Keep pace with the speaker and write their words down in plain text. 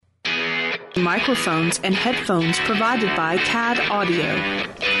Microphones and headphones provided by CAD Audio.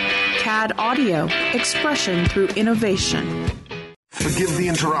 CAD Audio, expression through innovation. Forgive the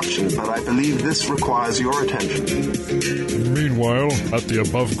interruption, but I believe this requires your attention. Meanwhile, at the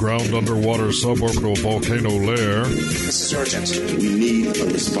above-ground underwater suborbital volcano lair... This is urgent. We need a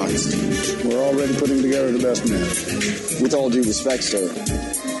response team. We're already putting together the best men. With all due respect, sir,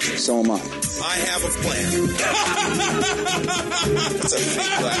 so am I. I have a plan. That's a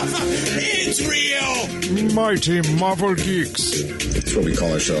fake laugh. It's real! Mighty Marvel Geeks. That's what we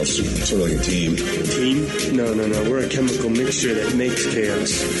call ourselves, sort of like a team. Team? No. We're a chemical mixture that makes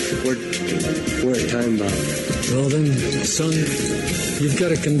chaos. We're a time bomb. Well then, son, you've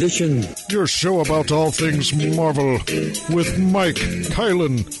got a condition. Your show about all things Marvel with Mike,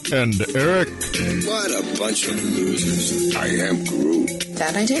 Kylan, and Eric. What a bunch of losers. I am Groot.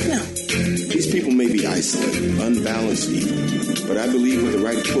 That I did know. These people may be isolated, unbalanced even, but I believe with the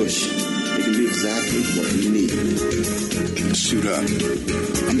right push, they can be exactly what we need. Suit up.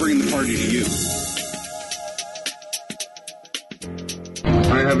 I'm bringing the party to you.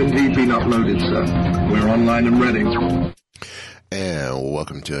 I have indeed been uploaded, sir. We're online and ready. And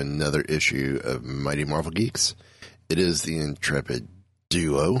welcome to another issue of Mighty Marvel Geeks. It is the Intrepid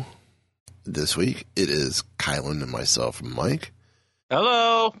Duo. This week, it is Kylan and myself, Mike.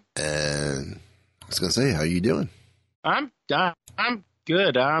 Hello. And I was going to say, how you doing? I'm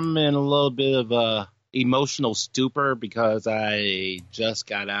good. I'm in a little bit of a emotional stupor because I just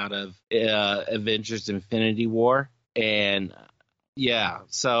got out of Avengers Infinity War. And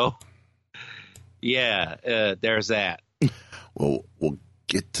there's that. Well, we'll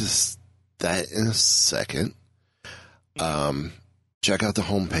get to that in a second. Check out the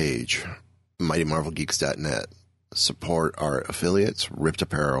homepage, mightymarvelgeeks.net. Support our affiliates, Ripped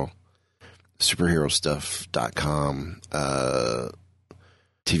Apparel, superherostuff.com,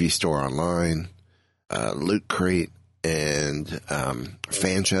 TV Store Online, Loot Crate, and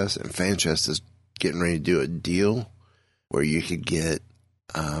Fanchest. And Fanchest is getting ready to do a deal where you could get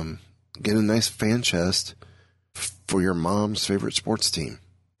a nice fan chest for your mom's favorite sports team.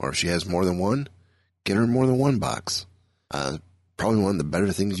 Or if she has more than one, get her more than one box. Probably one of the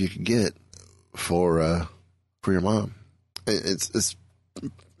better things you could get for your mom. There's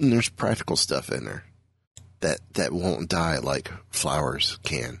practical stuff in there that won't die like flowers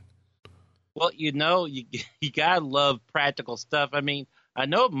can. Well, you gotta love practical stuff. I mean, I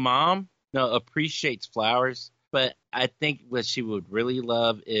know Mom appreciates flowers, but I think what she would really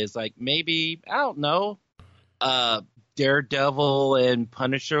love is like maybe, I don't know, Daredevil and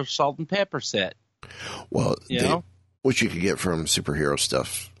Punisher salt and pepper set. Well, which you could get from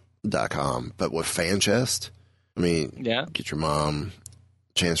superherostuff.com, but with Fanchest, I mean, get your mom,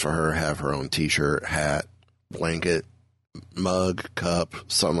 chance for her to have her own t-shirt, hat, blanket, mug, cup,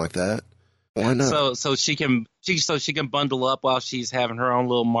 something like that. Why not? So she can bundle up while she's having her own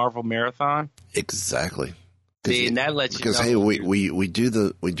little Marvel marathon. Exactly. See, and that lets you know. Because hey, we do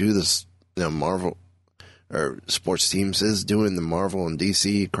this. Marvel or sports teams is doing the Marvel and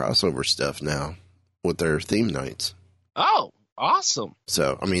DC crossover stuff now with their theme nights. Oh, awesome.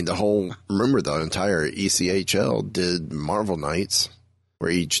 So, I mean, the entire ECHL did Marvel nights where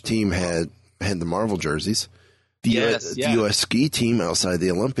each team had the Marvel jerseys. The U.S. ski team outside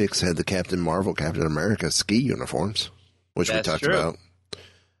the Olympics had the Captain Marvel, Captain America ski uniforms, which we talked about.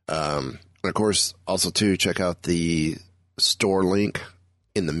 And of course, also too, check out the store link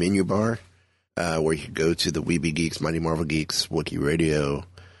in the menu bar where you can go to the Weeby Geeks, Mighty Marvel Geeks, Wiki Radio,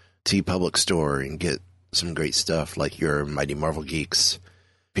 TeePublic store and get some great stuff like your Mighty Marvel Geeks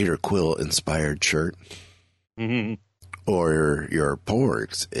Peter Quill inspired shirt, or your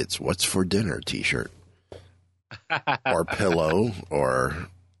Porgs, it's What's for Dinner t-shirt, or pillow, or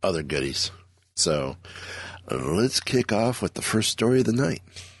other goodies. So let's kick off with the first story of the night.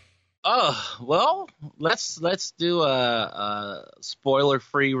 Oh, well, let's do a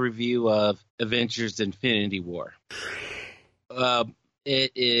spoiler-free review of Avengers Infinity War.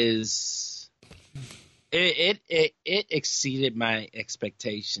 It exceeded my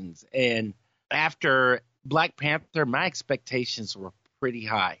expectations, and after Black Panther, my expectations were pretty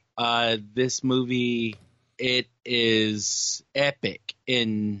high. This movie, it is epic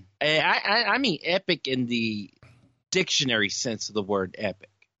I mean epic in the dictionary sense of the word epic.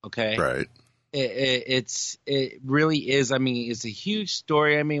 Okay, right. It really is. I mean, it's a huge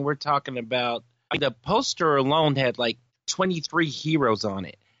story. I mean, we're talking about the poster alone had like 23 heroes on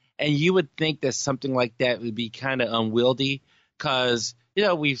it. And you would think that something like that would be kind of unwieldy because,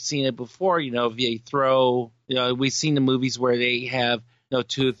 we've seen it before. If they throw, we've seen the movies where they have,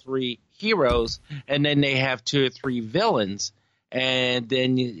 2 or 3 heroes and then they have 2 or 3 villains. and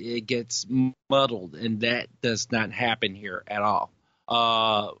then it gets muddled, and that does not happen here at all.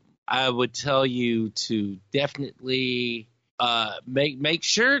 I would tell you to definitely make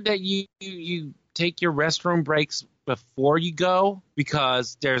sure that you take your restroom breaks before you go,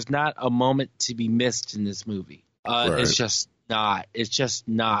 because there's not a moment to be missed in this movie. Right. It's just not.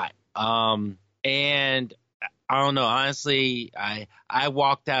 And I don't know. Honestly, I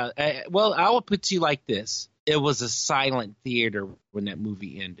walked out. Well, I will put to you like this. It was a silent theater when that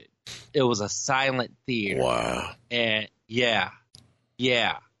movie ended. It was a silent theater. Wow. And yeah.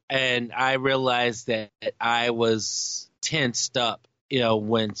 And I realized that I was tensed up,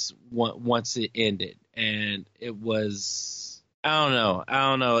 once it ended. And it was, I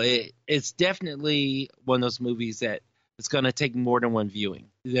don't know. It's definitely one of those movies that it's going to take more than one viewing.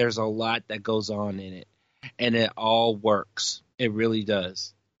 There's a lot that goes on in it, and it all works. It really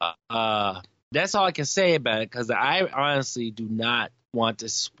does. That's all I can say about it, because I honestly do not want to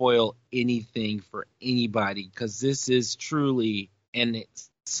spoil anything for anybody, because this is truly, and it's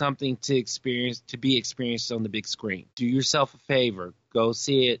something to be experienced on the big screen. Do yourself a favor. Go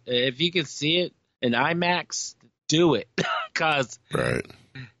see it. If you can see it in IMAX, do it. Because, right.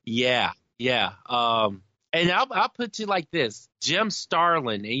 Yeah. And I'll put it like this. Jim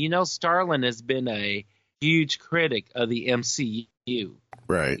Starlin, and Starlin has been a huge critic of the MCU.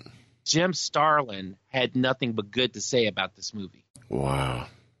 Right. Jim Starlin had nothing but good to say about this movie. Wow.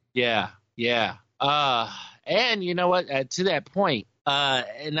 Yeah. And you know what? To that point,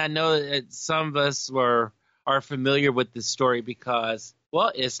 and I know that some of us are familiar with this story because,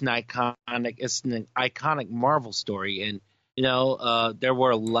 well, it's an iconic Marvel story, and there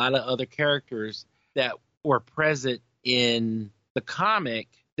were a lot of other characters that were present in the comic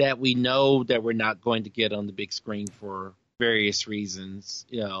that we know that we're not going to get on the big screen for various reasons.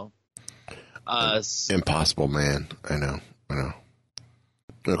 Impossible Man. I know. And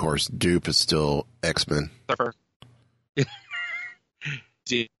of course, Dupe is still X-Men.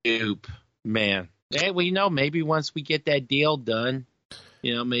 Dupe, man. Hey, well, maybe once we get that deal done,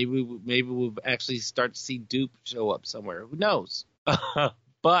 maybe we'll actually start to see Dupe show up somewhere. Who knows?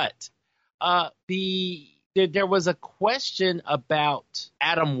 But there was a question about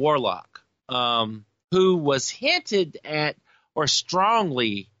Adam Warlock, who was hinted at, or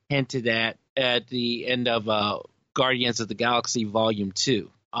strongly hinted at the end of Guardians of the Galaxy Volume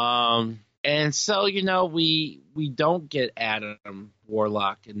 2. And so, we don't get Adam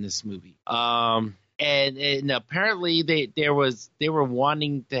Warlock in this movie. And apparently they were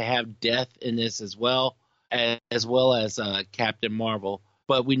wanting to have Death in this as well as Captain Marvel.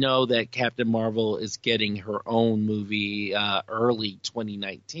 But we know that Captain Marvel is getting her own movie early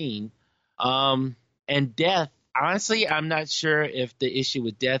 2019. And Death, honestly, I'm not sure if the issue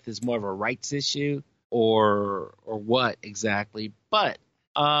with Death is more of a rights issue or what exactly. But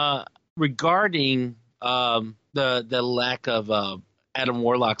regarding the lack of Adam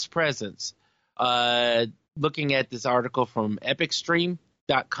Warlock's presence, looking at this article from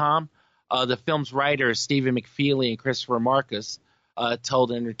EpicStream.com, the film's writers Stephen McFeely and Christopher Marcus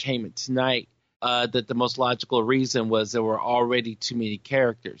told Entertainment Tonight that the most logical reason was there were already too many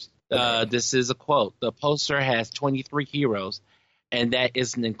characters. This is a quote. The poster has 23 heroes, and that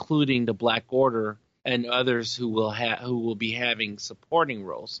isn't including the Black Order and others who will be having supporting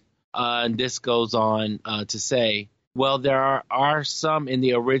roles. And this goes on to say, well, there are some in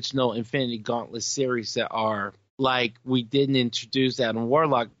the original Infinity Gauntlet series that are like, we didn't introduce Adam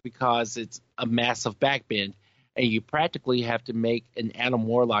Warlock because it's a massive backbend, and you practically have to make an Adam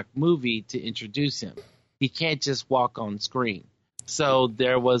Warlock movie to introduce him. He can't just walk on screen. So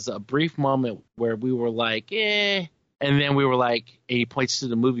there was a brief moment where we were like, and then we were like, and he points to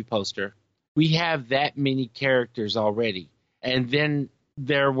the movie poster, we have that many characters already. And then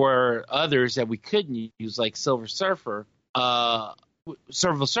there were others that we couldn't use, like Silver Surfer.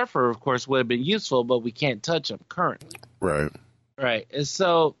 Silver Surfer, of course, would have been useful, but we can't touch him currently. Right. And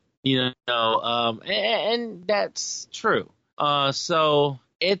so, and that's true. So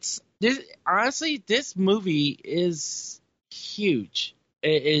it's this. Honestly, this movie is huge.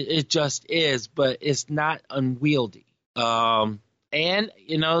 It just is, but it's not unwieldy. And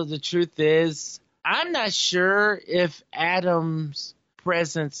the truth is, I'm not sure if Adam's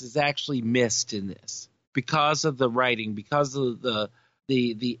presence is actually missed in this because of the writing, because of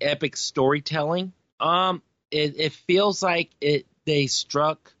the epic storytelling. It feels like they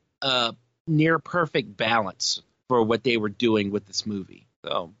struck a near perfect balance for what they were doing with this movie.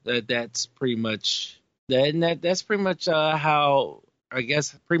 So that's pretty much how, I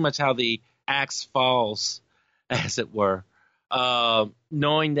guess, pretty much how the axe falls, as it were.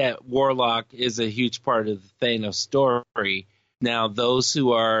 Knowing that Warlock is a huge part of the Thanos story, Now, those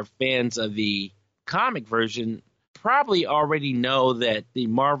who are fans of the comic version probably already know that the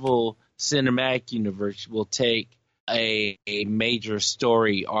Marvel Cinematic Universe will take a major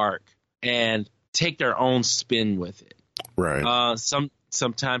story arc and take their own spin with it. Right.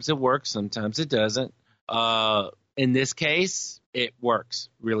 Sometimes it works, sometimes it doesn't. In this case, it works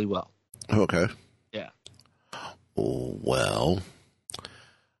really well. Okay. Yeah. Well,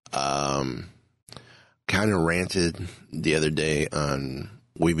 kind of ranted the other day on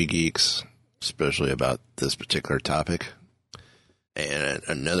Weeby Geeks, especially about this particular topic, and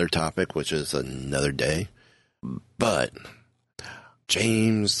another topic, which is another day. But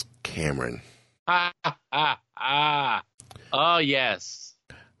James Cameron. Oh, yes.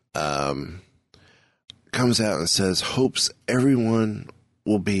 Comes out and says, hopes everyone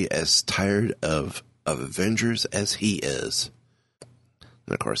will be as tired of Avengers as he is.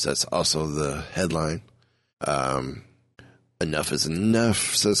 And of course, that's also the headline. Enough is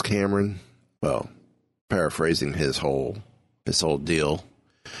enough, says Cameron. Well, paraphrasing his whole deal.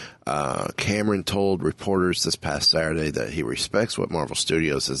 Cameron told reporters this past Saturday that he respects what Marvel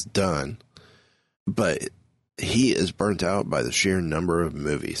Studios has done, but he is burnt out by the sheer number of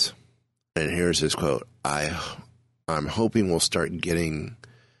movies. And here's his quote. I'm hoping we'll start getting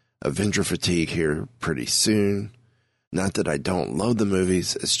Avenger fatigue here pretty soon. Not that I don't love the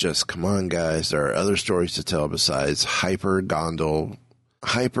movies. It's just, come on, guys. There are other stories to tell besides hyper-gonadal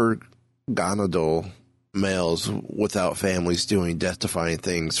males without families doing death-defying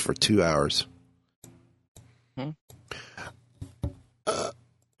things for 2 hours. And,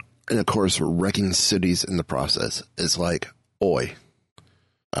 of course, wrecking cities in the process. It's like, oi.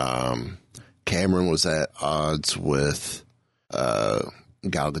 Cameron was at odds with Gal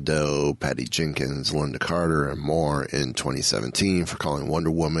Gadot, Patty Jenkins, Linda Carter, and more in 2017 for calling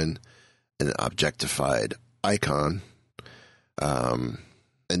Wonder Woman an objectified icon. And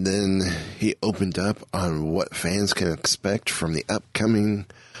then he opened up on what fans can expect from the upcoming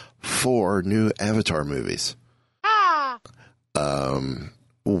 4 new Avatar movies.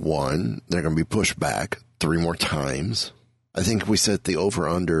 One, they're going to be pushed back 3 more times. I think we set the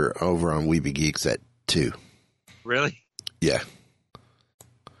over-under over on Weeby Geeks at 2. Really? Yeah.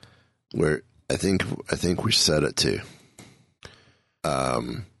 I think we set it 2.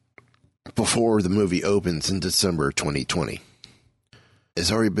 Before the movie opens in December 2020.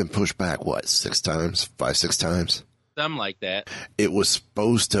 It's already been pushed back, what, 6 times? 5-6 times? Something like that. It was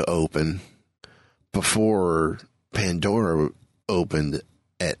supposed to open before Pandora opened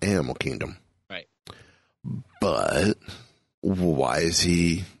at Animal Kingdom. Right. But why is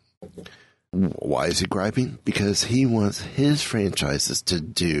he griping? Because he wants his franchises to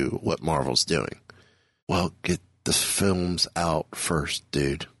do what Marvel's doing. Well, get the films out first,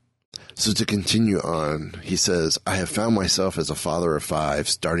 dude. So to continue on, he says, I have found myself as a father of 5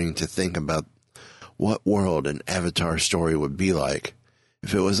 starting to think about what world an Avatar story would be like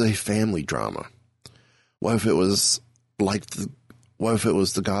if it was a family drama. What if it was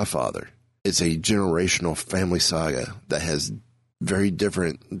The Godfather? It's a generational family saga that's very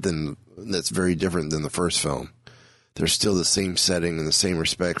different than the first film. There's still the same setting and the same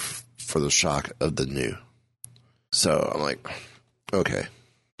respect for the shock of the new. So I'm like, okay.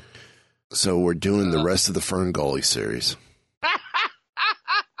 So we're doing the rest of the Ferngully series.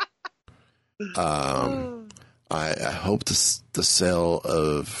 I hope the sale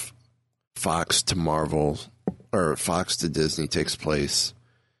of Fox to Marvel or Fox to Disney takes place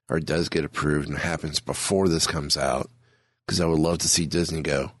or does get approved and happens before this comes out, because I would love to see Disney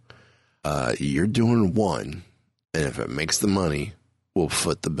go, you're doing 1, and if it makes the money, we'll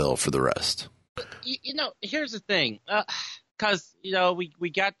foot the bill for the rest. Here's the thing. Because, we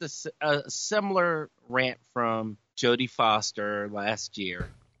got this similar rant from Jodie Foster last year.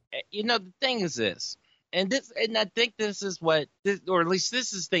 The thing is this, and I think this is or at least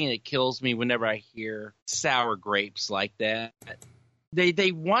this is the thing that kills me whenever I hear sour grapes like that.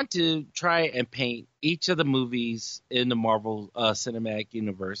 They want to try and paint each of the movies in the Marvel Cinematic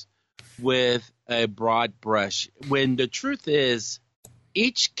Universe with a broad brush, when the truth is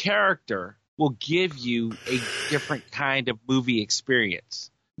each character will give you a different kind of movie experience.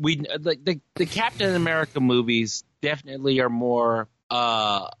 The Captain America movies definitely are more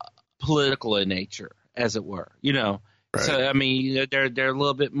political in nature, as it were. Right. So I mean, they're a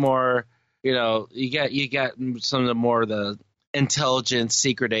little bit more. You got some of the more the intelligence,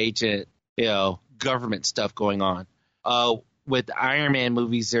 secret agent, government stuff going on. With the Iron Man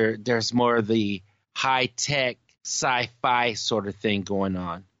movies, there's more of the high tech sci-fi sort of thing going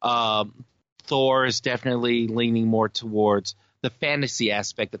on. Thor is definitely leaning more towards the fantasy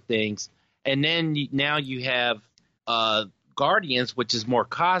aspect of things. And then now you have Guardians, which is more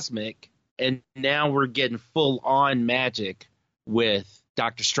cosmic, and now we're getting full-on magic with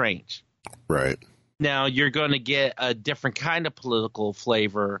Doctor Strange. Right. Now you're going to get a different kind of political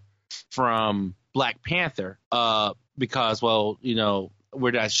flavor from Black Panther because, well, you know,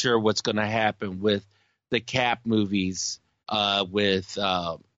 we're not sure what's going to happen with the Cap movies with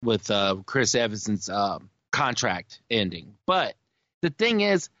Chris Evans's contract ending. But the thing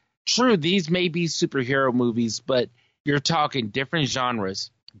is, true, these may be superhero movies, but you're talking different genres,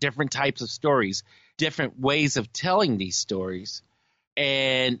 different types of stories, different ways of telling these stories.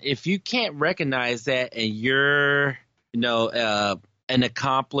 And if you can't recognize that and you're, you know, an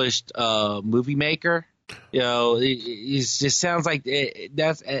accomplished movie maker, you know, it just sounds like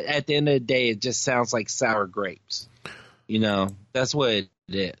that's at the end of the day, it just sounds like sour grapes. You know, that's what it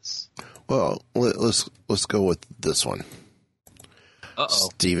is. Well, let's go with this one.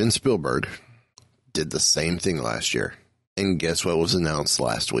 Steven Spielberg did the same thing last year. And guess what was announced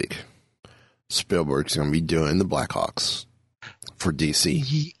last week? Spielberg's going to be doing the Blackhawks for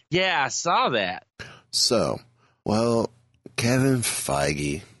DC. Yeah, I saw that. So, well, Kevin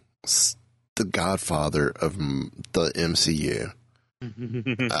Feige, the godfather of the MCU,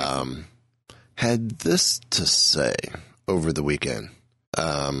 had this to say over the weekend.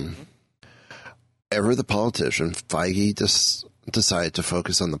 Ever the politician, Feige decided to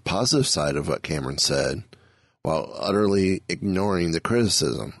focus on the positive side of what Cameron said while utterly ignoring the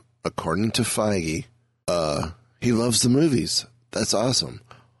criticism. According to Feige, he loves the movies. That's awesome.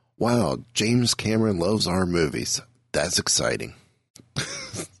 Wow, James Cameron loves our movies. That's exciting.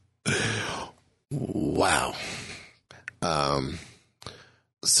 Wow.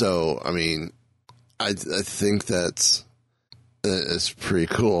 So, I mean, I think that's pretty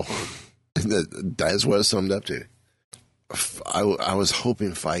cool. That's what it summed up to. I was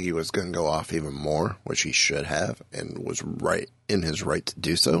hoping Feige was going to go off even more, which he should have, and was right in his right to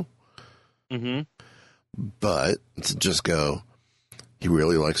do so. Mm-hmm. But to just go, he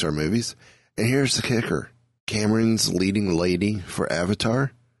really likes our movies. And here's the kicker. Cameron's leading lady for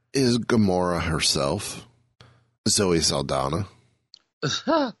Avatar is Gamora herself, Zoe Saldana.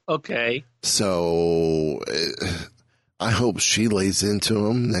 Okay. So I hope she lays into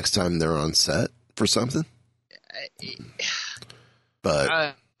him next time they're on set for something.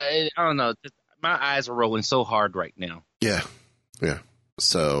 But I don't know. My eyes are rolling so hard right now. Yeah.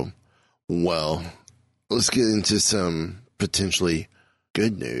 So, well, let's get into some potentially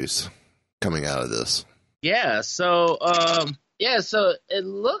good news coming out of this. Yeah. So it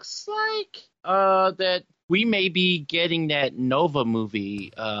looks like that we may be getting that Nova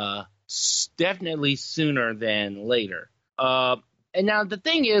movie definitely sooner than later. And now the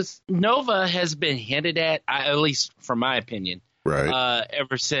thing is, Nova has been hinted at least from my opinion, right?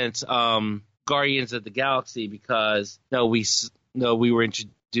 Ever since Guardians of the Galaxy, because we were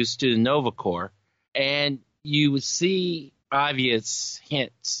introduced to the Nova Corps, and you would see obvious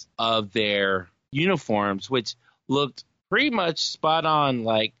hints of their uniforms, which looked pretty much spot on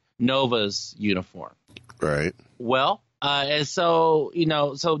like Nova's uniform. Right. Well, and so,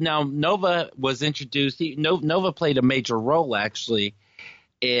 so now Nova was introduced. Nova played a major role, actually,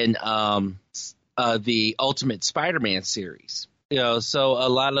 in the Ultimate Spider-Man series. So a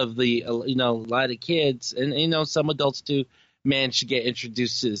lot of the kids and, some adults too managed to get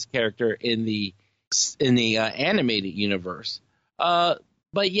introduced to this character in the animated universe. But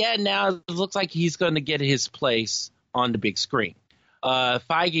yeah, now it looks like he's going to get his place on the big screen.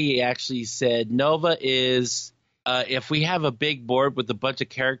 Feige actually said Nova is, if we have a big board with a bunch of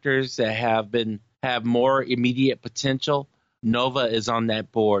characters that have more immediate potential, Nova is on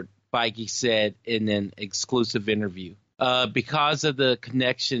that board, Feige said in an exclusive interview. Because of the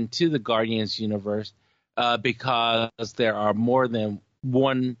connection to the Guardians universe, because there are more than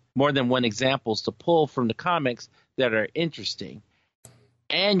one examples to pull from the comics that are interesting.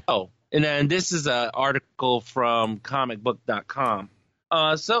 And then this is an article from comicbook.com.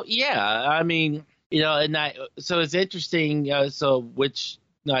 So yeah, I mean, so it's interesting.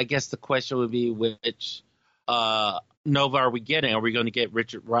 I guess the question would be which Nova are we getting? Are we going to get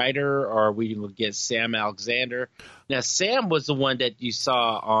Richard Rider, or are we going to get Sam Alexander? Now, Sam was the one that you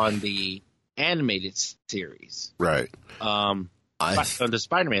saw on the animated series, right? On the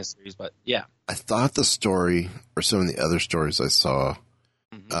Spider-Man series, but yeah, I thought the story, or some of the other stories I saw,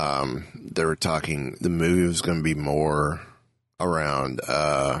 they were talking. The movie was going to be more around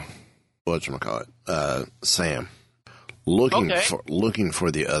whatchamacallit, Sam looking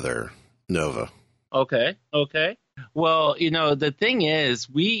for the other Nova. Okay. Well, the thing is,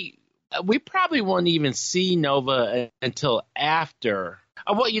 we probably won't even see Nova until after.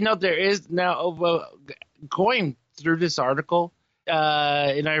 There is now going through this article,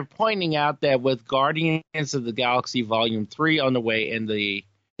 and I'm pointing out that with Guardians of the Galaxy Volume 3 on the way, and it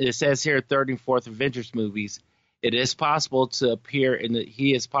says here 3rd and 4th Avengers movies, he is possible to appear in the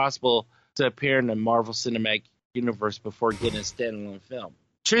Marvel Cinematic Universe before getting a standalone film.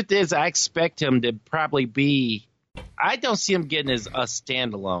 Truth is, I expect him to probably be. I don't see him getting as a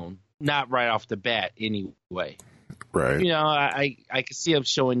standalone, not right off the bat anyway. Right. I could see him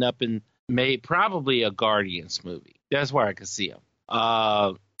showing up in probably a Guardians movie. That's where I could see him.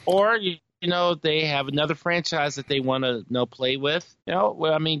 Or they have another franchise that they want to play with.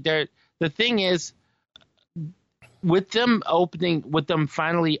 The thing is, with them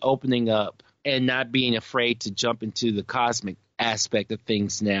finally opening up and not being afraid to jump into the cosmic aspect of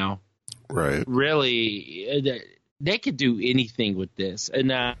things now. Right. Really, they could do anything with this.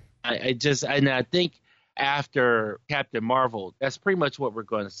 And I think after Captain Marvel, that's pretty much what we're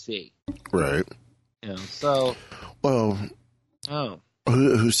going to see. Right. So. Well. Oh.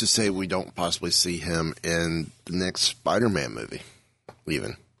 Who's to say we don't possibly see him in the next Spider-Man movie,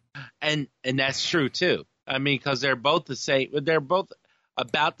 even? And that's true too. I mean, because they're both the same. They're both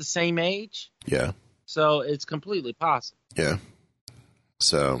about the same age. Yeah. So it's completely possible. Yeah.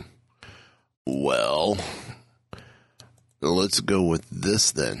 So, well, let's go with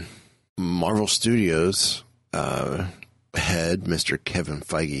this then. Marvel Studios head, Mr. Kevin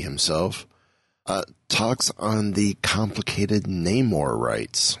Feige himself, talks on the complicated Namor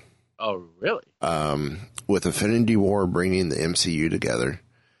rights. Oh, really? With Infinity War bringing the MCU together,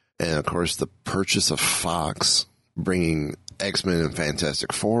 and of course the purchase of Fox bringing X-Men and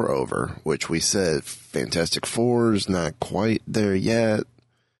Fantastic Four over, which we said Fantastic Four is not quite there yet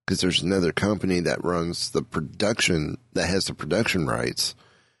because there's another company that runs the production, that has the production rights.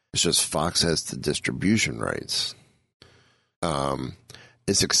 It's just Fox has the distribution rights.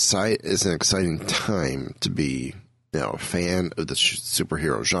 It's an exciting time to be, a fan of the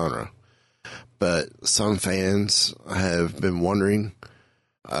superhero genre. But some fans have been wondering,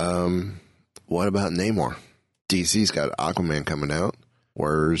 what about Namor? DC's got Aquaman coming out.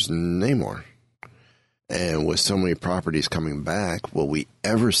 Where's Namor? And with so many properties coming back, will we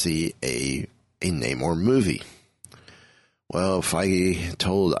ever see a Namor movie? Well, Feige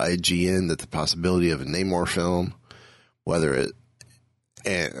told IGN that the possibility of a Namor film, told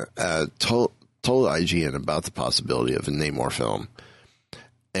IGN about the possibility of a Namor film,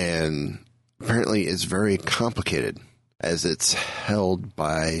 and apparently it's very complicated as it's held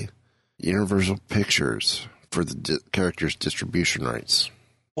by Universal Pictures for the character's distribution rights.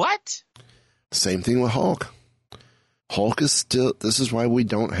 What? Same thing with Hulk. Hulk is still, this is why we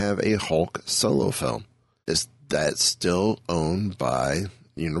don't have a Hulk solo film. That's still owned by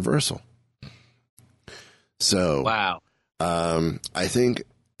Universal. So, wow. I think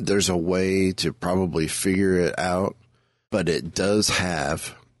there's a way to probably figure it out, but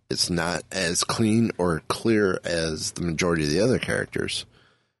it's not as clean or clear as the majority of the other characters.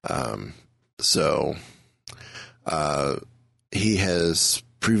 He has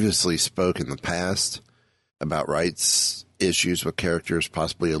previously spoke in the past about rights issues with characters,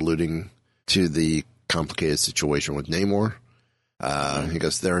 possibly alluding to the complicated situation with Namor. He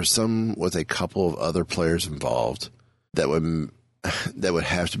goes, there are some with a couple of other players involved that would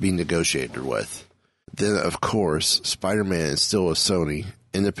have to be negotiated with. Then, of course, Spider-Man is still a Sony,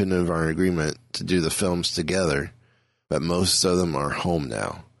 independent of our agreement to do the films together, but most of them are home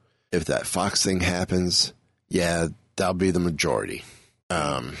now. If that Fox thing happens, yeah, that'll be the majority.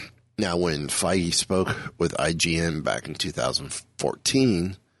 Now, when Feige spoke with IGN back in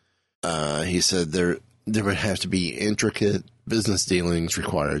 2014, he said there would have to be intricate business dealings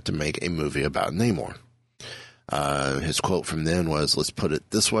required to make a movie about Namor. His quote from then was, "Let's put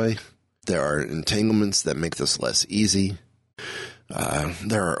it this way. There are entanglements that make this less easy.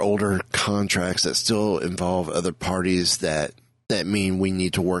 There are older contracts that still involve other parties that mean we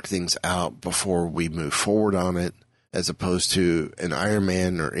need to work things out before we move forward on it, as opposed to an Iron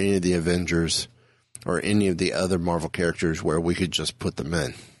Man or any of the Avengers or any of the other Marvel characters where we could just put them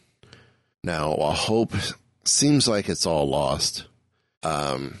in." Now, while hope seems like it's all lost,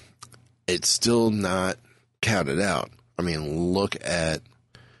 it's still not counted out. I mean, look at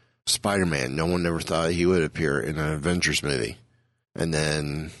Spider-Man. No one ever thought he would appear in an Avengers movie. And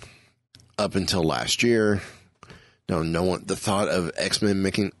then up until last year, no one, the thought of X-Men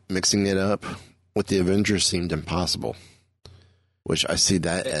mixing it up with the Avengers seemed impossible, which I see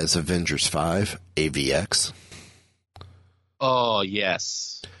that as Avengers 5, AVX. Oh,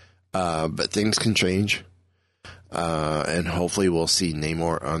 yes. But things can change. And hopefully we'll see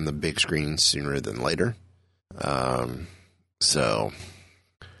Namor on the big screen sooner than later. So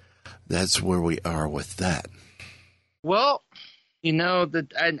that's where we are with that. Well,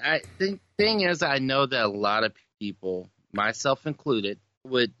 the thing is, I know that a lot of people, myself included,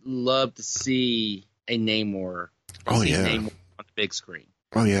 would love to see a Namor. Namor on the big screen.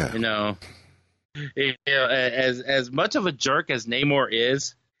 Oh yeah. As much of a jerk as Namor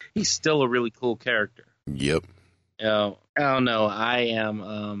is, he's still a really cool character. Yep. I don't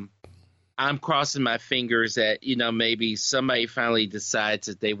know. I'm crossing my fingers that, maybe somebody finally decides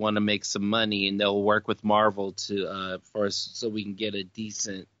that they want to make some money and they'll work with Marvel for us so we can get a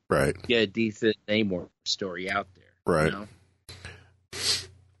decent Namor story out there. Right.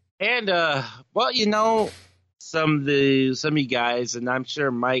 And some of you guys, and I'm sure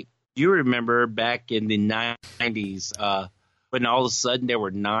Mike, you remember back in the 90s when all of a sudden there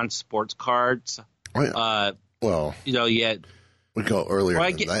were non-sports cards. Oh, yeah. We go earlier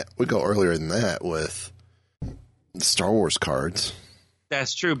than that. We go earlier than that with Star Wars cards.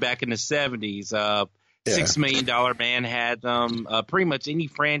 That's true. Back in the 70s, $6 Million Man had them. Pretty much any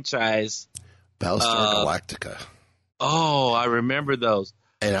franchise. Battlestar Galactica. Oh, I remember those.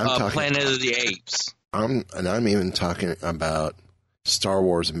 And I'm talking Planet of the Apes. I'm even talking about Star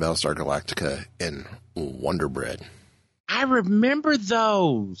Wars and Battlestar Galactica and Wonder Bread. I remember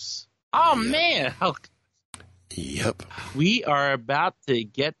those. Oh man. Yep. We are about to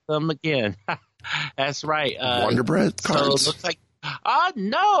get them again. That's right. Wonder Bread cards. So it looks like,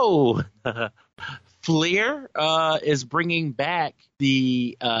 no. Fleer is bringing back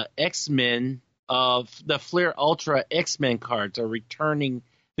the X-Men of the Fleer Ultra X-Men cards are returning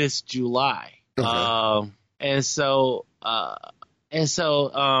this July. Okay. So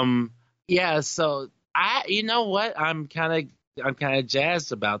you know what? I'm kind of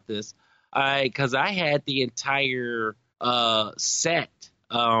jazzed about this. Because I had the entire set.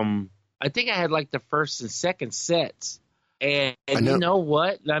 I think I had like the first and second sets. And you know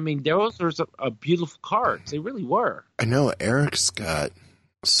what? I mean, those were beautiful cards. They really were. I know Eric's got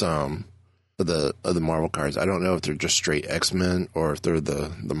some of the Marvel cards. I don't know if they're just straight X-Men or if they're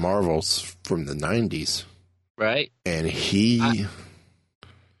the Marvels from the 90s. Right. And he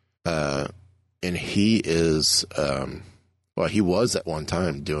is he was at one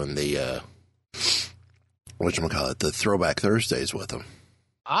time doing the the Throwback Thursdays with him.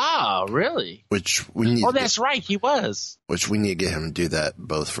 Ah, really? Which we need. Oh, that's right, he was. Which we need to get him to do that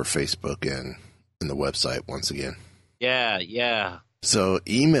both for Facebook and the website once again. Yeah. So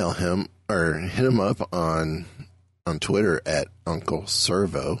email him or hit him up on Twitter at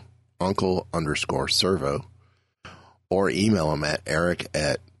Uncle_Servo, or email him at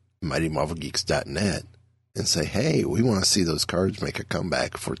eric@mightymarvelgeeks.net. And say, hey, we want to see those cards make a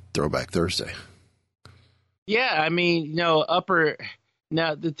comeback for Throwback Thursday. Yeah, I mean, Upper.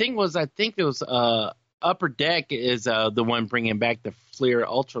 Now the thing was, I think it was Upper Deck is the one bringing back the Fleer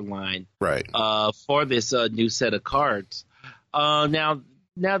Ultra line, right? For this new set of cards. Now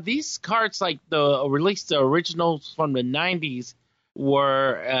these cards, like the originals from the 90s,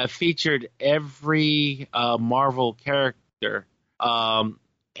 were featured every Marvel character.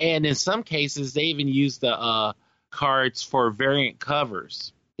 And in some cases, they even used the cards for variant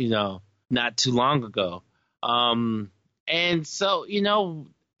covers, not too long ago. And so,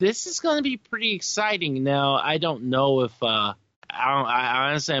 this is going to be pretty exciting. Now, I don't know if I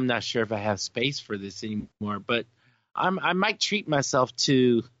honestly, I'm not sure if I have space for this anymore, but I might treat myself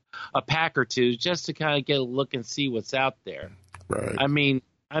to a pack or two just to kind of get a look and see what's out there. Right. I mean,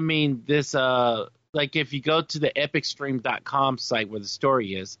 this like if you go to the epicstream.com site where the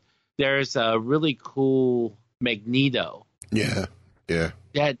story is, there's a really cool Magneto. Yeah.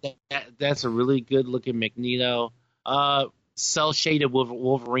 That's a really good looking Magneto. Cell shaded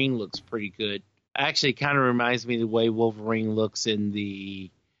Wolverine looks pretty good. Actually, kind of reminds me of the way Wolverine looks in the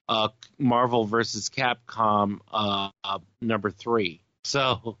Marvel vs. Capcom number 3.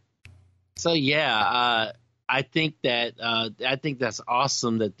 So yeah. I think that's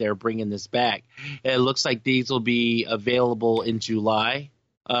awesome that they're bringing this back. It looks like these will be available in July,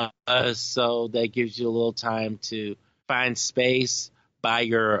 so that gives you a little time to find space, buy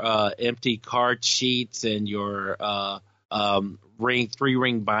your empty card sheets and your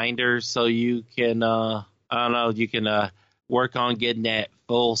 3-ring binders, so you can work on getting that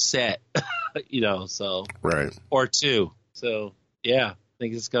full set, so right or two. So yeah, I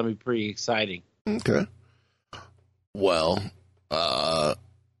think it's gonna be pretty exciting. Okay. Well, I'll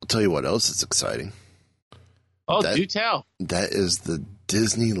tell you what else is exciting. Oh, do tell. That is the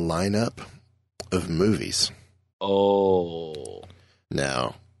Disney lineup of movies. Oh.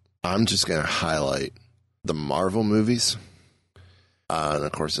 Now, I'm just going to highlight the Marvel movies. And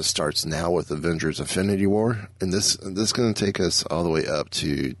of course, it starts now with Avengers Infinity War. And this is going to take us all the way up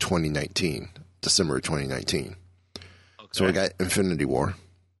to 2019, December 2019. So we got Infinity War.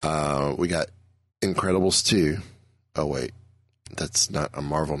 We got Incredibles 2. Oh, wait. That's not a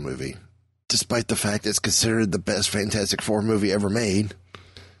Marvel movie. Despite the fact it's considered the best Fantastic Four movie ever made.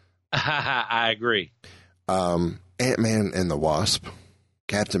 I agree. Ant-Man and the Wasp.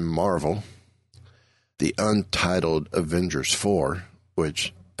 Captain Marvel. The Untitled Avengers 4,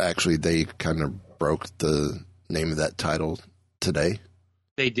 which actually they kind of broke the name of that title today.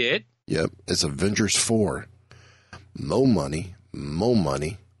 They did? Yep. It's Avengers 4. Mo money, mo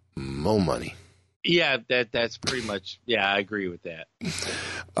money, mo money. Yeah, that's pretty much, I agree with that.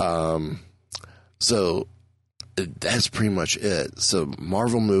 So that's pretty much it. So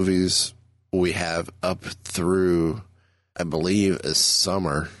Marvel movies we have up through, I believe, is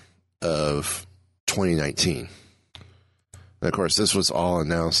summer of 2019. And of course, this was all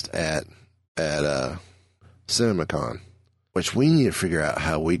announced at CinemaCon, which we need to figure out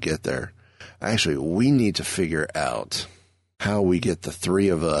how we get there. Actually, we need to figure out how we get the three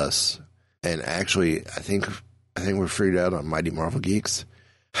of us, and actually, I think we figured out on Mighty Marvel Geeks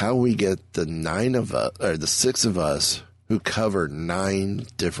how we get the 9 of us, or the 6 of us who cover 9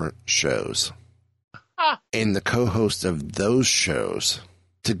 different shows, and the co-host of those shows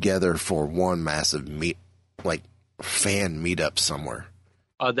together for one massive fan meetup somewhere.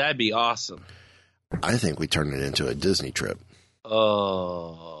 Oh, that'd be awesome. I think we turn it into a Disney trip.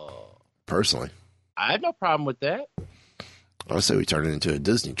 Oh. Personally. I have no problem with that. I would say we turn it into a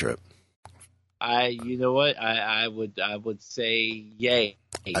Disney trip. You know what? I would say yay.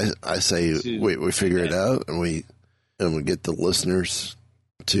 I say we figure it out and we get the listeners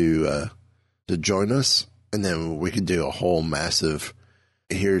to join us, and then we could do a whole massive,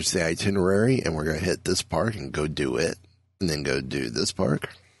 here's the itinerary, and we're going to hit this park and go do it, and then go do this park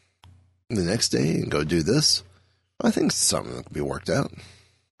the next day and go do this. I think it's something that can be worked out.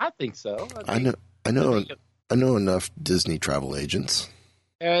 I think so. I know enough Disney travel agents.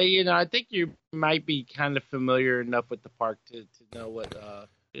 I think you might be kind of familiar enough with the park to know what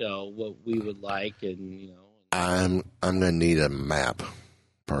what we would like, and I'm gonna need a map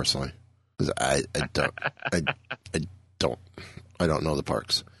personally, because I don't know the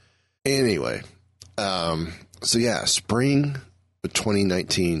parks. Anyway, so yeah, spring of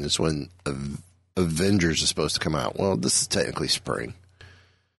 2019 is when Avengers is supposed to come out. Well, this is technically spring,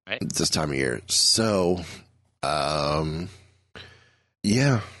 right? It's this time of year. So,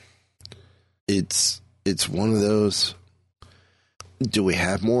 yeah, it's one of those. Do we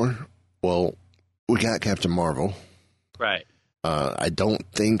have more? Well, we got Captain Marvel. Right. I don't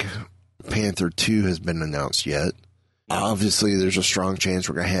think Panther 2 has been announced yet. Obviously, there's a strong chance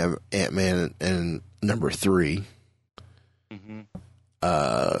we're going to have Ant-Man and number 3.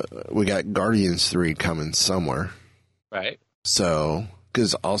 Mm-hmm. We got Guardians 3 coming somewhere. Right. So,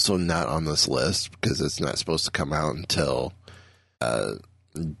 because also not on this list, because it's not supposed to come out until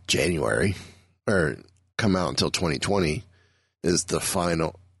January, or come out until 2020, is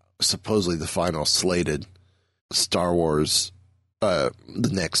supposedly the final slated Star Wars, the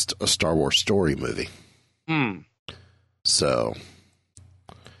next Star Wars story movie. So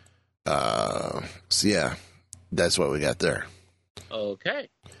yeah, that's what we got there. Okay.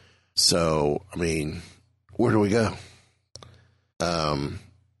 So, I mean, where do we go?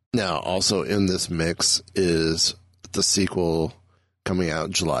 Now, also in this mix is the sequel coming out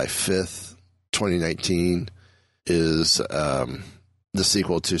July 5th, 2019, is the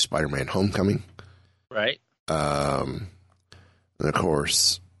sequel to Spider-Man Homecoming. Right. And of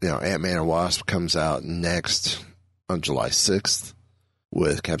course, Ant-Man and Wasp comes out next on July 6th,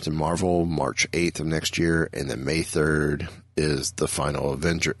 with Captain Marvel March 8th of next year, and then May 3rd is the final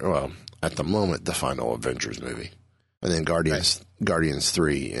Avenger. Well, at the moment, the final Avengers movie, and then Guardians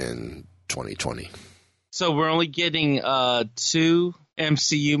 3 in 2020. So we're only getting 2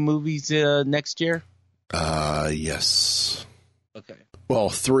 MCU movies next year. Yes. Okay. Well,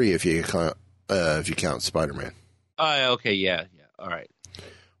 3 if you count Spider-Man. Okay. Yeah. All right.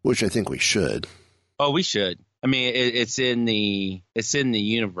 Which I think we should. Oh, we should. I mean, it's in the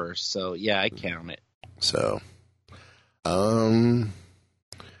universe, so yeah, I count it. So,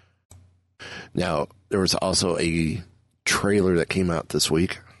 now there was also a trailer that came out this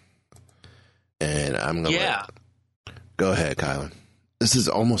week, and I'm gonna go ahead, Kylan. This is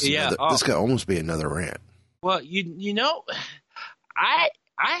almost this could almost be another rant. Well, I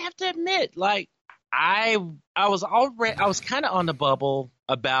have to admit, like I was kind of on the bubble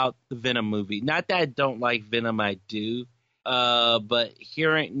about the Venom movie. Not that I don't like Venom, I do. But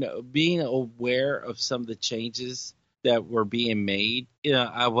being aware of some of the changes that were being made,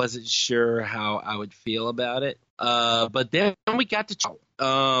 I wasn't sure how I would feel about it. But then we got to,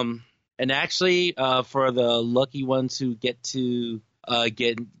 and And actually, for the lucky ones who get to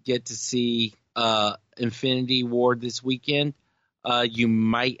get to see Infinity War this weekend, you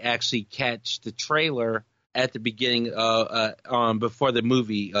might actually catch the trailer at the beginning before the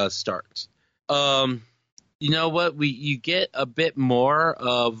movie starts. You know what? You get a bit more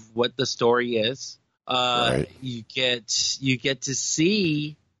of what the story is. Right. You get to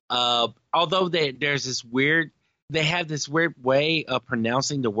see. Although there's this weird, they have this weird way of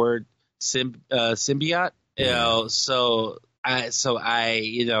pronouncing the word symbiote. You know, so it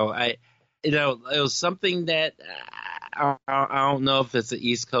was something that I don't know if it's an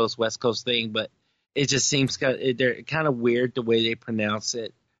East Coast, West Coast thing, but it just seems they're kind of weird the way they pronounce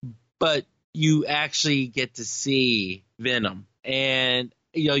it. But you actually get to see Venom, and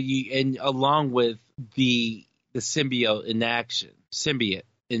along with the symbiote in action.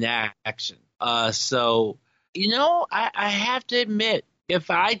 So I have to admit, if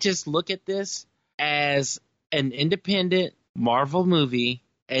I just look at this as an independent Marvel movie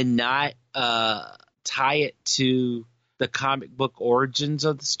and not tie it to the comic book origins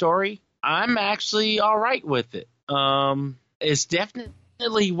of the story, I'm actually all right with it. It's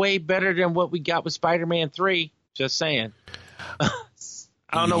definitely way better than what we got with Spider-Man 3. Just saying. I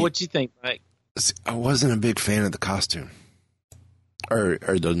don't know what you think, Mike. I wasn't a big fan of the costume or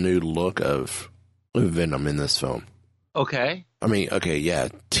the new look of Venom in this film. Okay. I mean, yeah,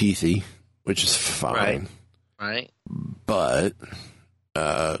 teethy, which is fine. Right. But,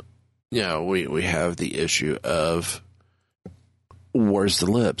 we have the issue of where's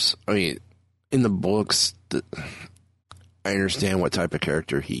the lips? I mean, in the books, I understand what type of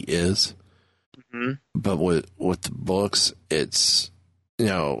character he is. Mm-hmm. But with the books, it's,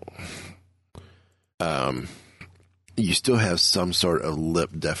 you still have some sort of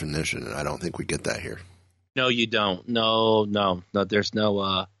lip definition, and I don't think we get that here. No, you don't. No. There's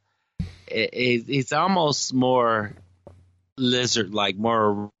no. It's almost more lizard-like,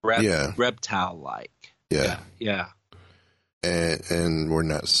 more reptile-like. Yeah. And we're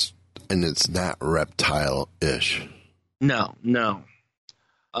not, and it's not reptile-ish. No.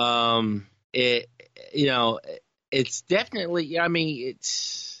 It's definitely. I mean,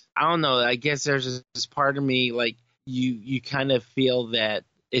 it's. I don't know. I guess there's this part of me like you kind of feel that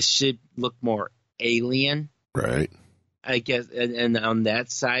it should look more alien, right? I guess, and on that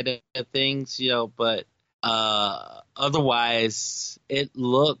side of things, but otherwise it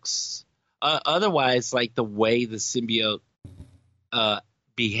looks otherwise like the way the symbiote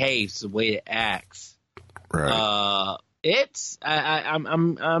behaves, the way it acts, right?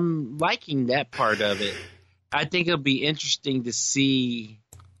 I'm liking that part of it. I think it'll be interesting to see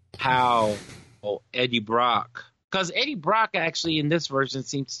how Eddie Brock, because Eddie Brock actually in this version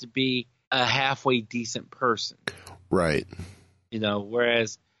seems to be a halfway decent person. Right.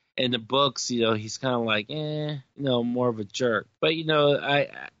 Whereas in the books, he's kind of like, more of a jerk. But,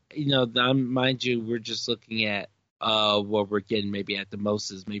 mind you, we're just looking at what we're getting maybe at the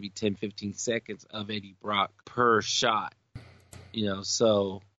most is maybe 10, 15 seconds of Eddie Brock per shot.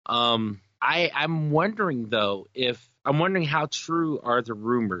 So I'm wondering, though, I'm wondering how true are the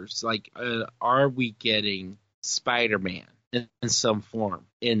rumors? Like, are we getting Spider-Man in some form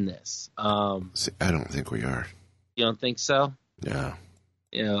in this? See, I don't think we are. You don't think so? Yeah.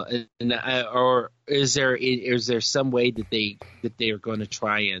 Or is there some way that they are going to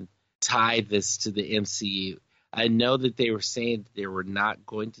try and tie this to the MCU? I know that they were saying that they were not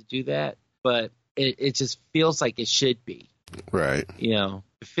going to do that, but it just feels like it should be. Right. It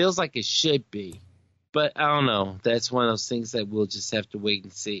feels like it should be. But I don't know. That's one of those things that we'll just have to wait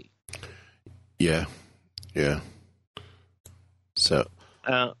and see. Yeah. So.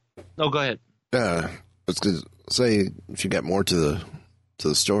 No, go ahead. I was going to say, if you got more to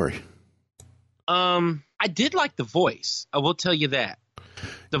the story. I did like the voice. I will tell you that.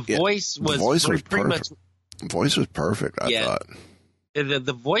 The voice was pretty much. The voice was perfect, I thought.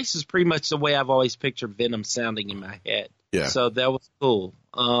 The voice is pretty much the way I've always pictured Venom sounding in my head. Yeah. So that was cool.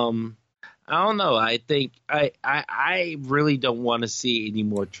 I don't know. I think I really don't want to see any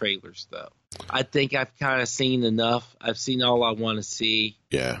more trailers, though. I think I've kind of seen enough. I've seen all I want to see.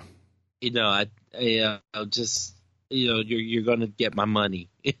 Yeah. Just you're going to get my money.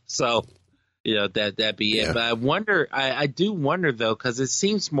 So that be it. But I wonder. I do wonder though, because it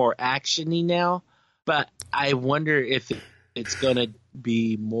seems more actiony now. But I wonder if it's going to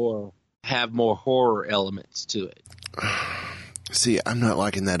be have more horror elements to it. See, I'm not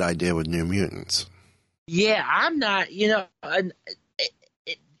liking that idea with New Mutants. Yeah, I'm not.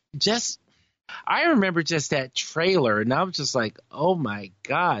 I remember just that trailer, and I was just like, "Oh my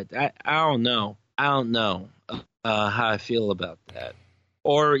god!" I don't know. I don't know how I feel about that.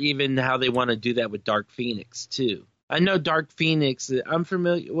 Or even how they want to do that with Dark Phoenix too. I know Dark Phoenix. I'm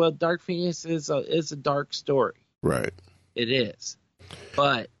familiar. Well, Dark Phoenix is a dark story. Right. It is,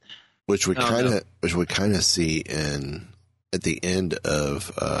 but which we kind of see at the end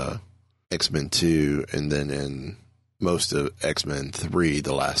of X-Men 2, and then in most of X-Men 3,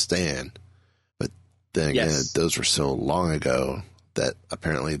 The Last Stand. But then again, those were so long ago that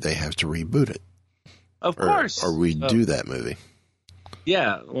apparently they have to reboot it. Of course, or redo that movie.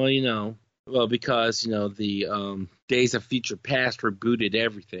 Yeah, well, because the Days of Future Past rebooted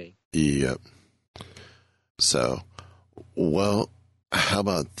everything. Yep. So, well, how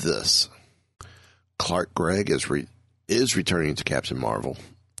about this? Clark Gregg is returning to Captain Marvel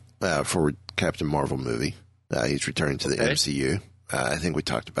for Captain Marvel movie. He's returning to the MCU. I think we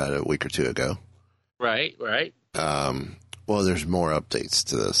talked about it a week or two ago. Right. Well, there's more updates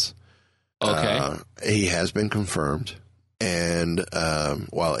to this. Okay. He has been confirmed, and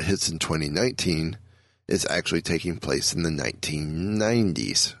while it hits in 2019, it's actually taking place in the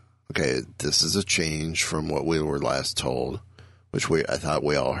 1990s. Okay, this is a change from what we were last told, which I thought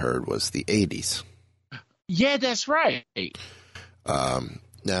we all heard was the 80s. Yeah, that's right.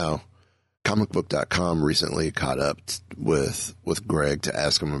 Now, comicbook.com recently caught up with Greg to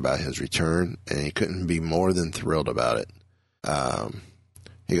ask him about his return, and he couldn't be more than thrilled about it.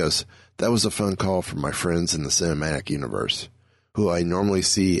 He goes, "That was a fun call from my friends in the cinematic universe, who I normally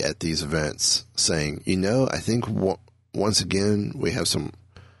see at these events, saying, I think once again we have some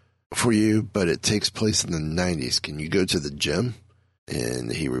for you, but it takes place in the 90s. Can you go to the gym?"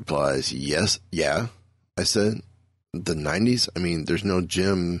 And he replies, "Yes, yeah." I said, "The 90s? I mean, there's no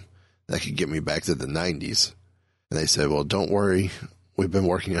gym that could get me back to the 90s. And they said, "Well, don't worry. We've been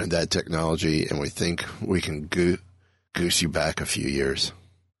working on that technology, and we think we can goose you back a few years."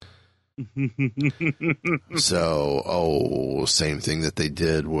 So, same thing that they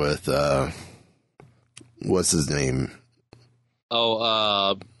did with, what's his name?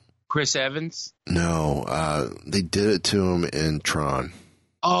 Chris Evans? No, they did it to him in Tron.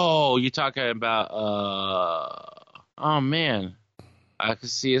 Oh, you're talking about, oh man, I can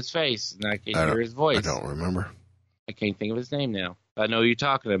see his face and I can hear his voice. I don't remember. I can't think of his name now. I know who you're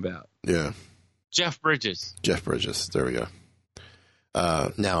talking about. Yeah. Jeff Bridges. There we go.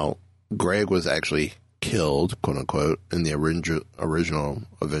 Now, Greg was actually killed, quote unquote, in the original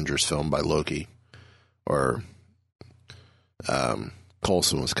Avengers film by Loki. Or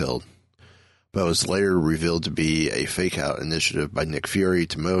Coulson was killed. But it was later revealed to be a fake-out initiative by Nick Fury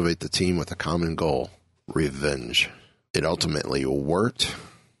to motivate the team with a common goal: revenge. It ultimately worked,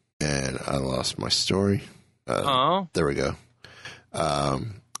 and I lost my story. There we go.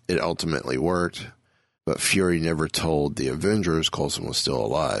 It ultimately worked, but Fury never told the Avengers Coulson was still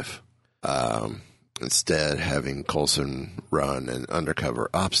alive. Instead, having Coulson run an undercover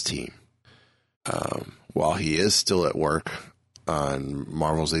ops team. While he is still at work on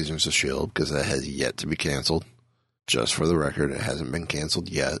Marvel's Agents of S.H.I.E.L.D., because that has yet to be canceled. Just for the record, it hasn't been canceled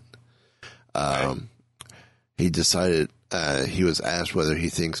yet. He decided, he was asked whether he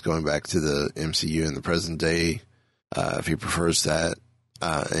thinks going back to the MCU in the present day, if he prefers that,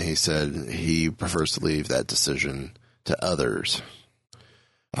 and he said he prefers to leave that decision to others.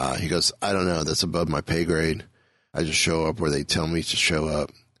 He goes, "I don't know, that's above my pay grade. I just show up where they tell me to show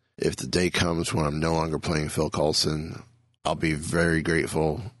up. If the day comes when I'm no longer playing Phil Coulson, I'll very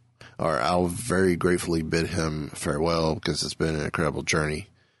gratefully bid him farewell, because it's been an incredible journey.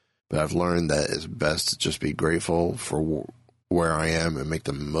 But I've learned that it's best to just be grateful for where I am and make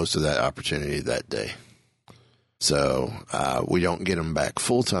the most of that opportunity that day." So we don't get him back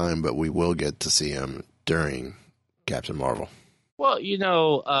full time, but we will get to see him during Captain Marvel. Well,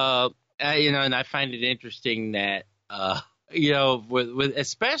 and I find it interesting that with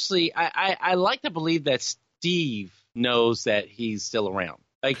especially I like to believe that Steve knows that he's still around,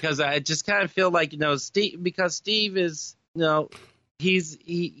 because I just kind of feel like Steve, because Steve is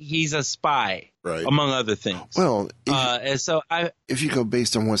he's a spy, right, among other things. Well, if you go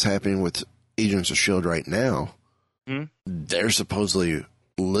based on what's happening with Agents of S.H.I.E.L.D. right now, they're supposedly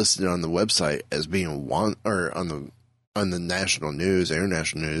listed on the website as being on the national news,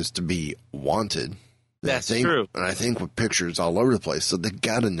 international news, to be wanted. That's true. And I think with pictures all over the place, so they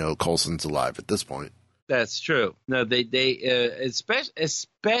got to know Coulson's alive at this point. That's true. No, they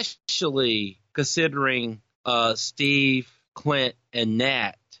especially considering Steve, Clint, and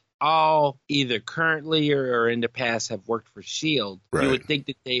Nat all either currently or in the past have worked for S.H.I.E.L.D. Right. You would think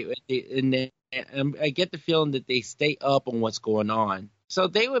that I get the feeling that they stay up on what's going on. So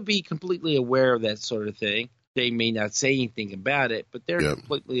they would be completely aware of that sort of thing. They may not say anything about it, but they're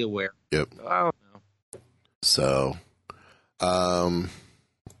completely aware. Yep. I don't know. So,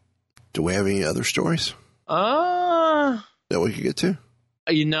 Do we have any other stories that we could get to?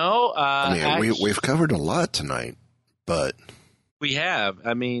 We've covered a lot tonight, but we have.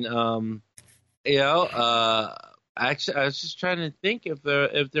 Actually, I was just trying to think if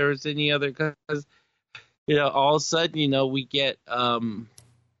there was any other, because all of a sudden, we get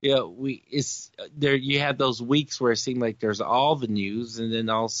you have those weeks where it seemed like there's all the news, and then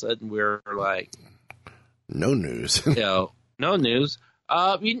all of a sudden we're like, no news. No news.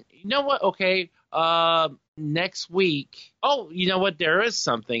 You know what? Okay. Next week. Oh, you know what? There is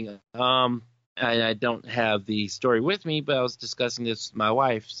something. I don't have the story with me, but I was discussing this with my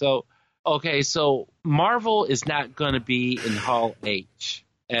wife. So Marvel is not going to be in Hall H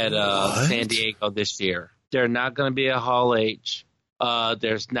at San Diego this year. They're not going to be at Hall H.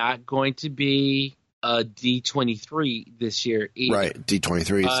 There's not going to be a D23 this year either. Right.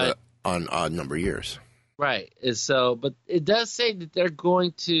 D23 is on odd number of years. Right. So, but it does say that they're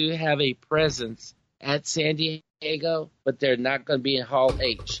going to have a presence at San Diego, but they're not going to be in Hall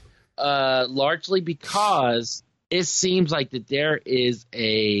H. Largely because it seems like that there is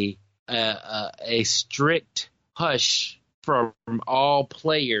a strict hush from all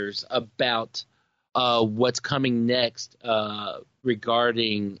players about what's coming next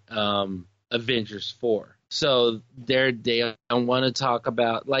regarding Avengers 4. So they don't want to talk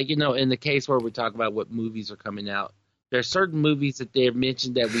about, in the case where we talk about what movies are coming out, there are certain movies that they've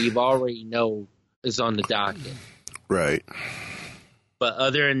mentioned that we've already know is on the docket. Right. But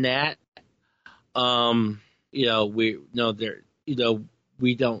other than that,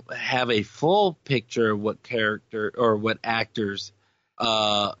 we don't have a full picture of what character or what actors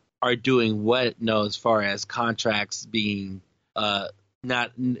are doing what, as far as contracts being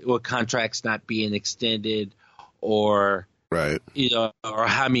contracts not being extended, or right, or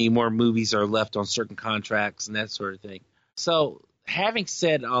how many more movies are left on certain contracts and that sort of thing. So, having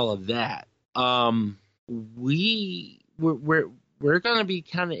said all of that, we're going to be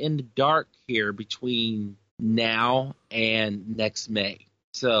kind of in the dark here between now and next May.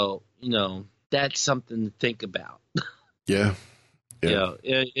 So, that's something to think about. Yeah. Yeah.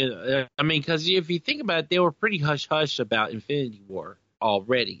 Because if you think about it, they were pretty hush-hush about Infinity War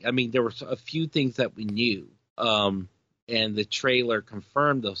already. There were a few things that we knew, and the trailer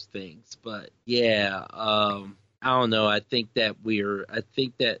confirmed those things. But, I don't know. I think that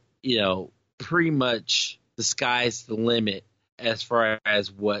pretty much the sky's the limit as far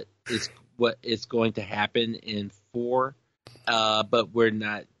as what is going to happen in 4. But we're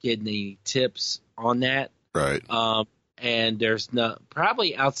not getting any tips on that. Right. And there's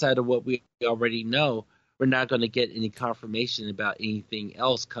probably outside of what we already know, we're not going to get any confirmation about anything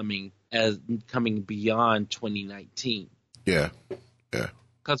else coming beyond 2019. Yeah.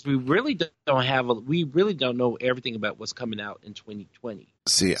 Because we really don't know everything about what's coming out in 2020.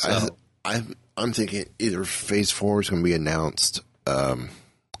 See, so, I'm thinking either Phase 4 is going to be announced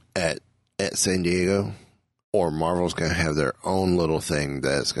at San Diego, or Marvel's going to have their own little thing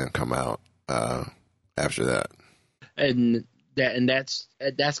that's going to come out after that. And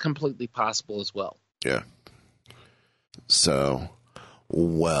that's completely possible as well. Yeah. So,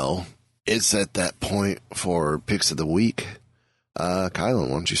 well, it's at that point for picks of the week. Kylan,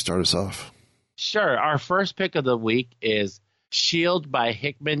 why don't you start us off? Sure. Our first pick of the week is S.H.I.E.L.D. by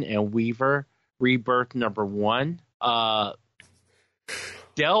Hickman and Weaver, Rebirth number 1.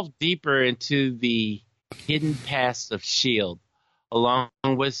 Delve deeper into the hidden past of S.H.I.E.L.D., along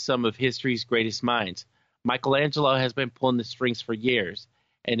with some of history's greatest minds. Michelangelo has been pulling the strings for years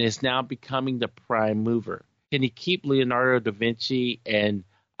and is now becoming the prime mover. Can he keep Leonardo da Vinci and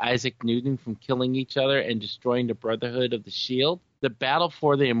Isaac Newton from killing each other and destroying the Brotherhood of the Shield? The battle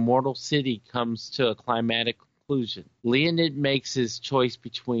for the immortal city comes to a climatic conclusion. Leonid makes his choice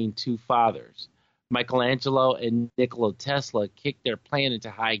between two fathers. Michelangelo and Nikola Tesla kick their plan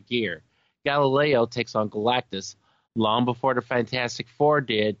into high gear. Galileo takes on Galactus. Long before the Fantastic Four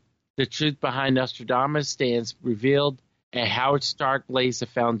did, the truth behind Nostradamus stands revealed, and Howard Stark lays the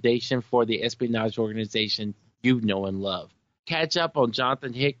foundation for the espionage organization you know and love. Catch up on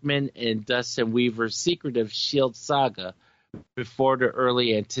Jonathan Hickman and Dustin Weaver's secretive S.H.I.E.L.D. saga before the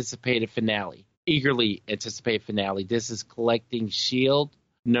early anticipated finale. Eagerly anticipated finale. This is Collecting S.H.I.E.L.D.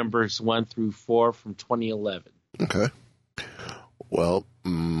 numbers 1 through 4 from 2011. Okay. Well,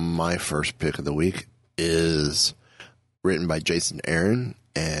 my first pick of the week is written by Jason Aaron,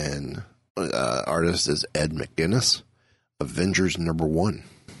 and artist is Ed McGuinness. Avengers number 1.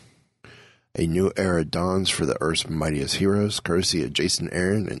 A new era dawns for the Earth's mightiest heroes, courtesy of Jason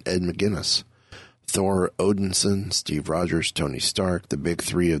Aaron and Ed McGuinness. Thor, Odinson, Steve Rogers, Tony Stark, the big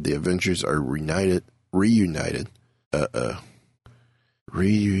three of the Avengers are reunited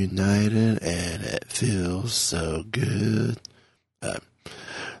Reunited, and it feels so good.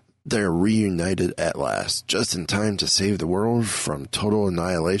 They're reunited at last, just in time to save the world from total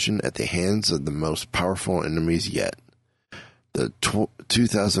annihilation at the hands of the most powerful enemies yet. The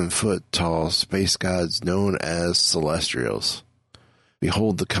 2,000-foot-tall space gods known as Celestials.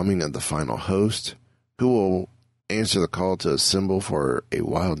 Behold the coming of the final host, who will answer the call to assemble for a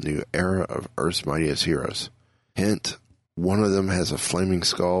wild new era of Earth's mightiest heroes. Hint, one of them has a flaming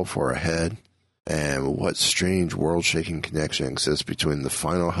skull for a head. And what strange world-shaking connection exists between the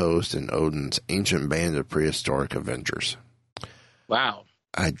final host and Odin's ancient band of prehistoric Avengers? Wow.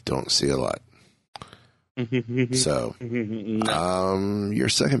 I don't see a lot. So, your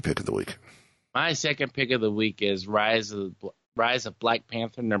second pick of the week. My second pick of the week is Rise of Black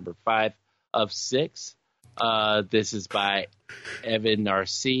Panther, number 5 of 6. This is by Evan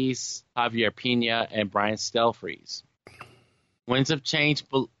Narcisse, Javier Pina, and Brian Stelfreeze. Winds of Change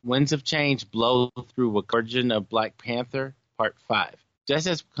blow through Origin of Black Panther, Part 5. Just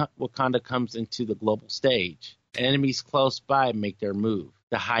as Wakanda comes into the global stage, enemies close by make their move.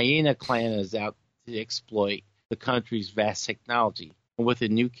 The Hyena clan is out to exploit the country's vast technology, and with a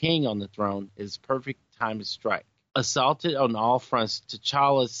new king on the throne, it is perfect time to strike. Assaulted on all fronts,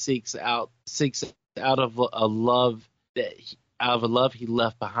 T'Challa seeks out of a love he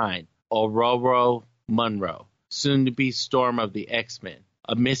left behind, Ororo Munro, soon to be Storm of the X-Men.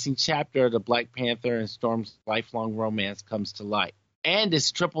 A missing chapter of the Black Panther and Storm's lifelong romance comes to light. And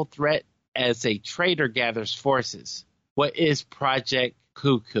its triple threat as a traitor gathers forces. What is Project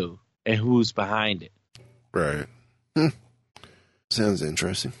Cuckoo, and who's behind it? Right. Sounds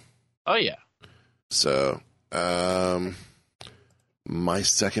interesting. Oh, yeah. So, my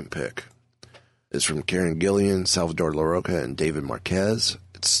second pick is from Karen Gillian, Salvador LaRocca, and David Marquez.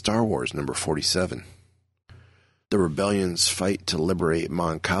 It's Star Wars number 47. The rebellion's fight to liberate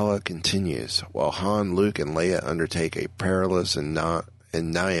Mon Cala continues, while Han, Luke, and Leia undertake a perilous and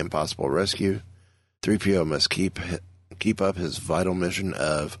nigh impossible rescue. 3PO must keep up his vital mission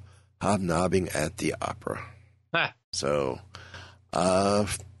of hobnobbing at the opera. So,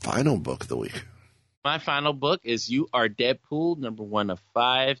 final book of the week. My final book is You Are Deadpool, number 1 of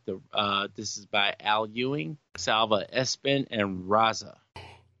 5. This is by Al Ewing, Salva Espen, and Raza.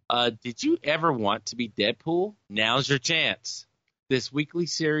 Did you ever want to be Deadpool? Now's your chance. This weekly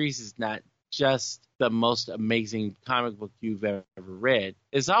series is not just the most amazing comic book you've ever read.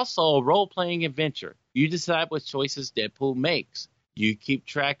 It's also a role-playing adventure. You decide what choices Deadpool makes. You keep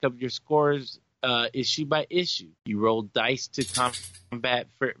track of your scores issue by issue. You roll dice to combat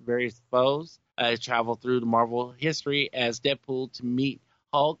various foes. Travel through the Marvel history as Deadpool to meet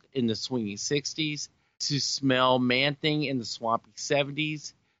Hulk in the swinging 60s, to smell Man-Thing in the swampy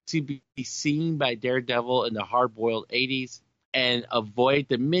 70s, to be seen by Daredevil in the hard-boiled 80s, and avoid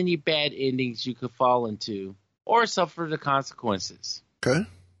the many bad endings you could fall into, or suffer the consequences. Okay.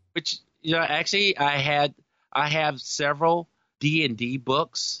 Which, actually, I have several D&D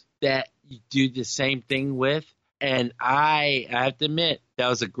books that you do the same thing with, and I have to admit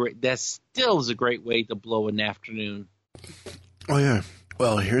that still is a great way to blow an afternoon. Oh yeah.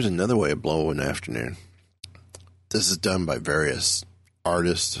 Well, here's another way of blowing an afternoon. This is done by various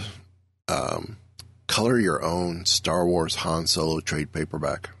artists. Color your own Star Wars Han Solo trade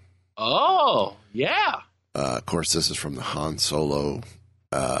paperback. Oh, yeah. Of course, this is from the Han Solo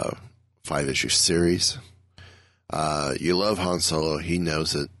 5-issue series. You love Han Solo. He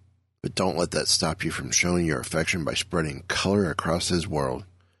knows it. But don't let that stop you from showing your affection by spreading color across his world.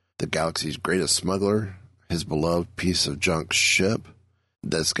 The galaxy's greatest smuggler, his beloved piece of junk ship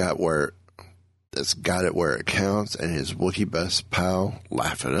that's got it where it counts, and his Wookiee best pal,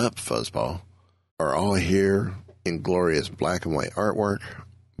 Laugh It Up, Fuzzball, are all here in glorious black and white artwork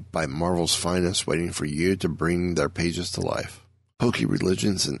by Marvel's finest, waiting for you to bring their pages to life. Hokey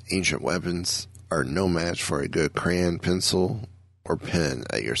religions and ancient weapons are no match for a good crayon, pencil, or pen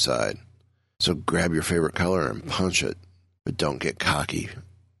at your side. So grab your favorite color and punch it, but don't get cocky.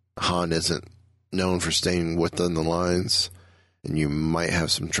 Han isn't known for staying within the lines, and you might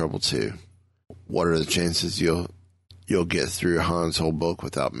have some trouble too. What are the chances you'll get through Han's whole book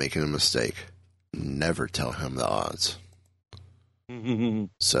without making a mistake? Never tell him the odds.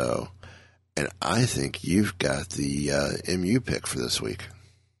 So, and I think you've got the MU pick for this week.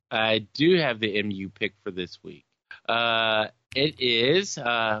 I do have the MU pick for this week. It is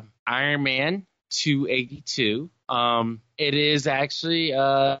Iron Man 282. It is actually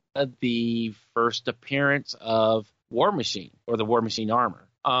the first appearance of War Machine, or the War Machine armor.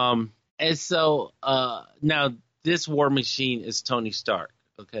 And so now this War Machine is Tony Stark.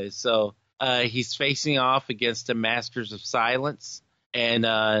 Okay, so he's facing off against the Masters of Silence,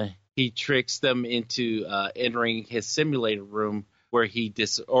 and he tricks them into entering his simulator room where he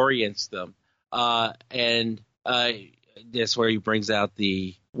disorients them. And that's where he brings out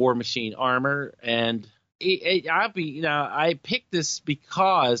the War Machine armor. And I picked this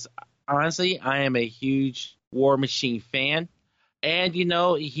because, honestly, I am a huge War Machine fan. And,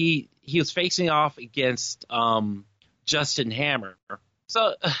 he was facing off against Justin Hammer.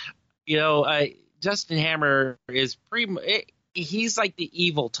 So, Justin Hammer is he's like the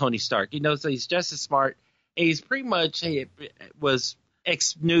evil Tony Stark, so he's just as smart. And he's pretty much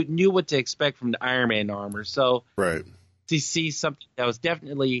knew what to expect from the Iron Man armor. So right. To see something that was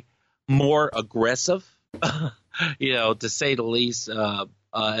definitely more aggressive, to say the least,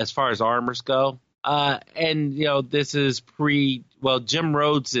 as far as armors go. And this is Jim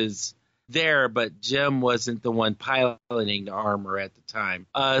Rhodes is there, but Jim wasn't the one piloting the armor at the time.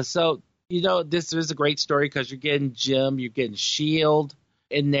 So this is a great story because you're getting Jim, you're getting S.H.I.E.L.D.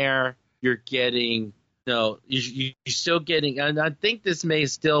 in there, you're getting, you're still getting, and I think this may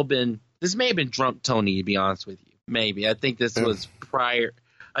have been Drunk Tony, to be honest with you. Maybe. I think this was prior.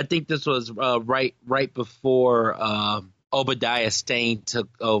 I think this was right before Obadiah Stane took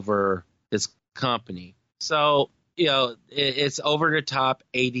over his company. So, it's over the top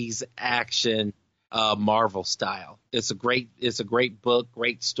 80s action, Marvel style. It's a great book,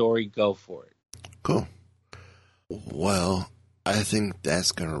 great story. Go for it. Cool. Well, I think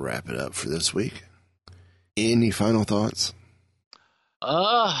that's going to wrap it up for this week. Any final thoughts?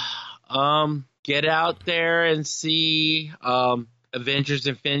 Get out there and see Avengers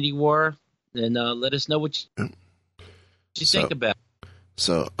Infinity War, and let us know what you think about it.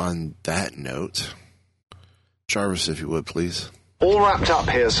 So, on that note, Jarvis, if you would, please. All wrapped up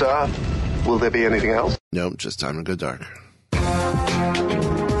here, sir. Will there be anything else? Nope, just time to go dark.